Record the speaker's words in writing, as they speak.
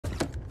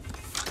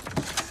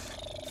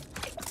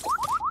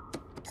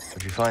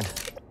you find?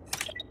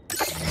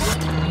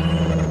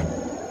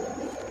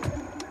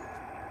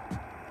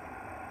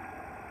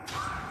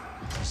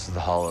 This is the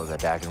hollow that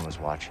Dagon was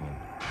watching in.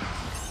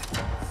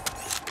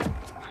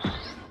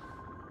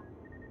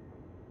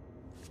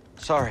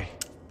 Sorry.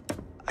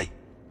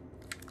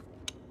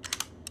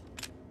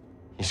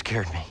 You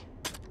scared me.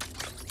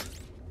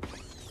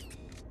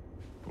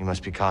 You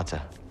must be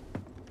Kata.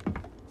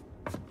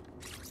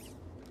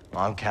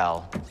 I'm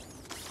Cal.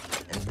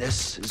 And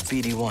this is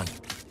BD1.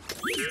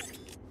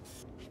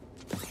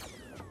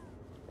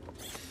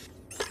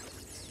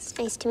 It's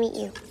nice to meet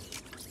you.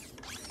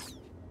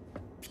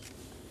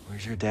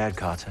 Where's your dad,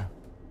 Kata?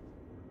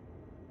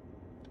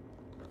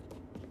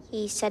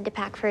 He said to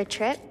pack for a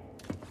trip.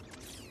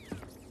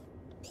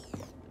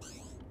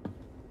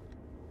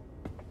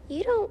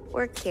 You don't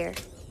work here,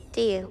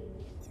 do you?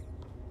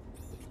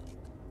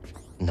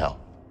 No.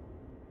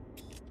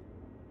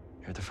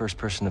 You're the first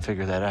person to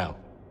figure that out.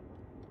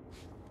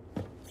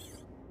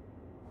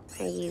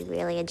 Are you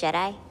really a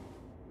Jedi?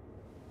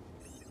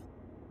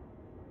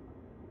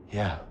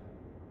 Yeah.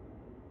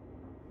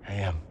 I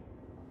am.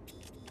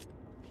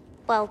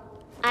 Well,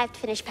 I have to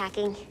finish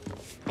packing.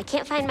 I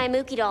can't find my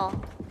Mookie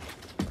doll.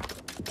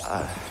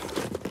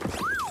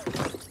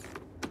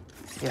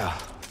 Yeah.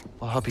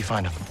 I'll help you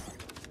find him.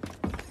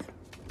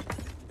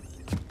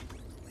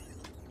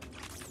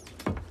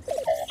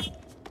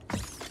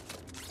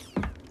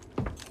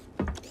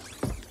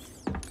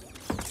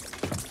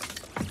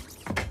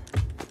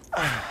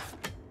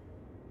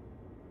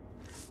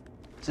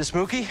 Is this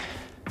Mookie?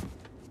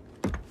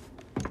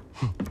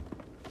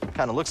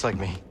 Kinda looks like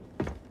me.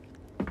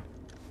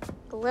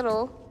 A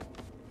little.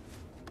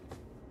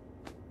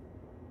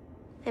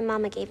 My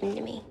mama gave him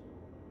to me.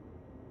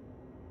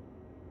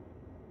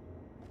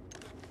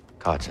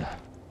 Kata.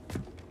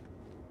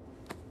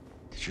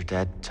 Did your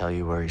dad tell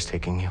you where he's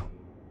taking you?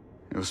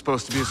 It was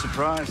supposed to be a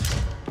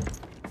surprise.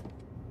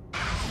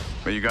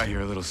 But you got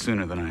here a little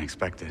sooner than I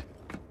expected.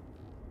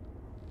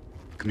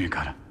 Come here,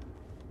 Kata.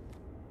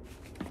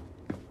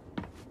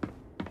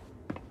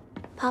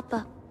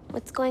 Papa,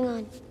 what's going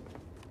on?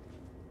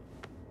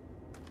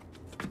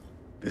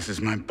 This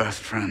is my best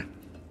friend.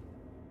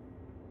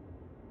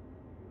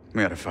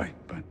 We had a fight,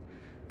 but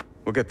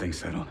we'll get things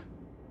settled.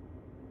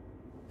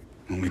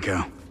 When we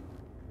go.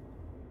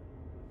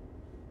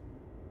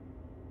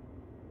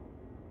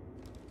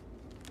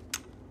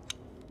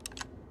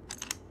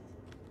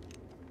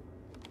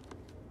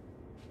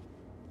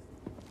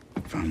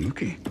 Found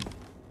Mookie.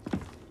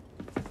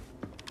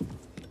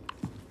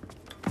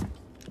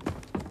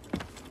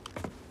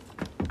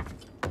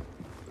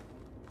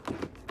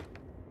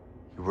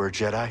 You were a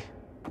Jedi?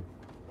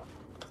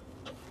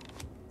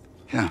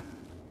 Yeah.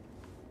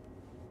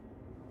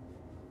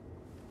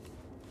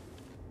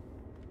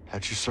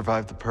 How'd you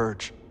survive the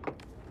Purge?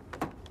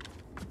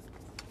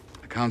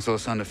 The Council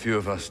assigned a few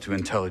of us to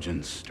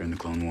intelligence during the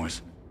Clone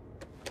Wars.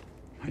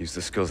 I used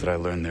the skills that I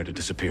learned there to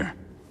disappear.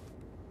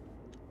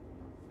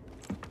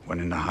 Went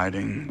into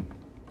hiding.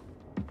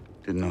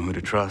 Didn't know who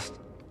to trust.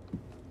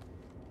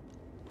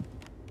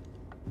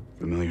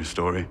 Familiar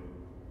story?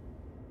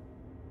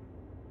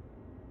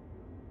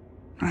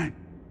 Right.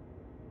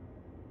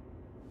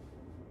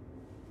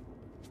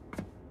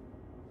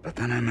 But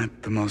then I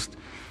met the most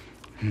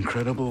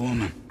incredible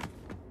woman.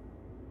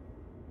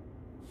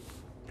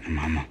 Your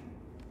mama.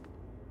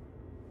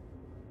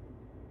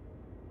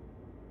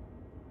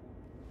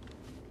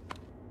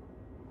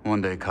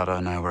 One day, Kata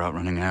and I were out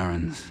running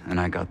errands, and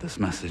I got this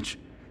message.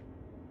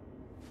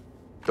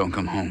 Don't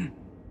come home.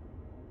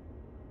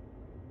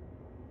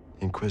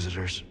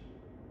 Inquisitors.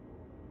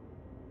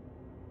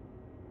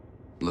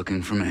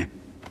 Looking for me.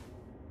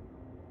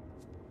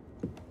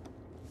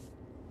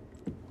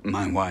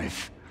 My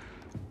wife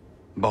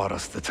bought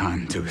us the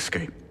time to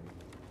escape.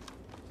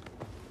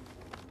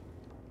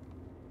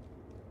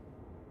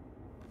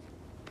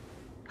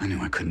 I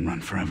knew I couldn't run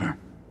forever,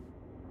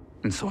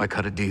 and so I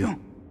cut a deal.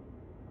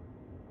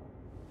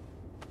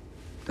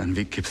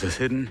 Danvik keeps us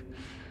hidden,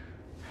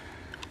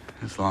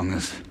 as long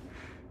as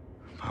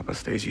Papa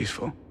stays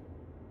useful.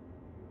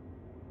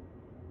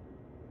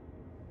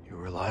 You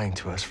were lying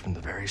to us from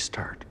the very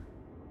start.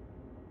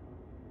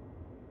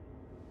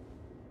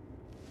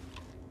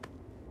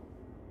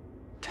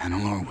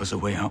 Tanalor was a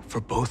way out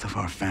for both of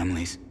our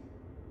families.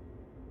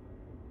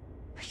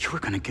 You were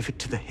gonna give it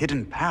to the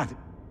hidden path.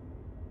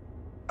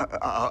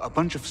 A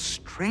bunch of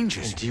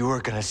strangers. And you were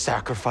gonna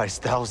sacrifice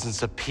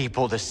thousands of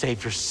people to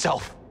save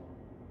yourself.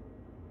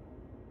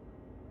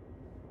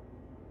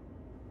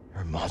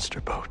 You're a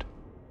monster, Bode.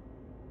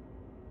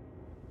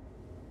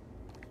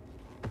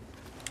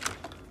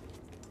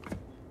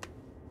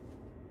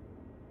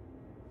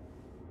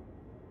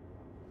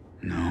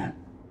 No.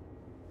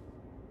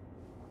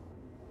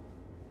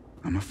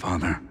 I'm a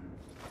father.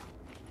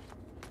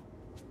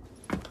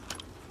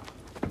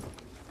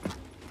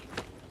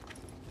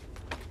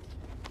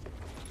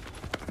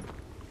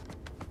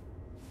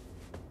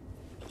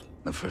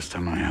 The first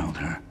time I held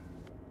her,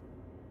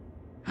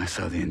 I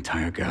saw the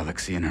entire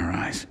galaxy in her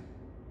eyes.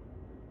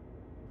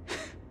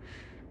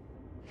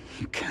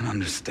 You can't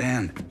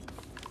understand.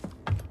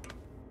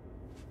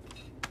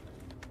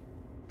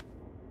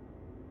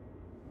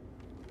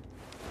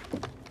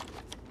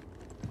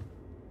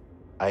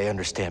 I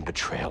understand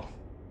betrayal.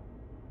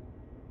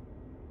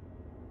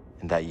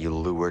 And that you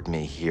lured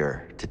me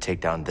here to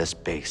take down this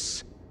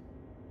base.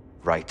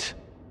 Right?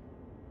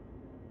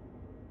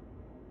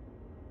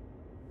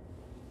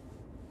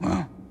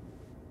 Well,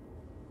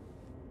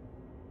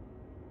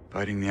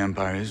 fighting the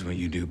Empire is what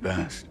you do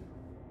best.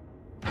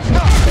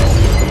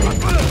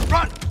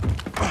 Run!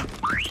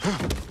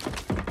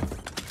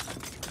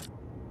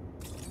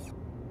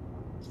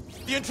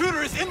 The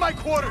intruder is in my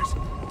quarters!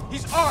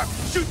 He's armed!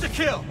 Shoot to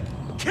kill!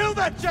 Kill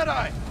that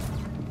Jedi!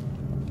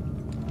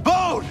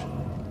 Bode!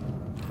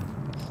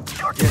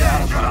 Get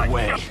out of my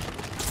way!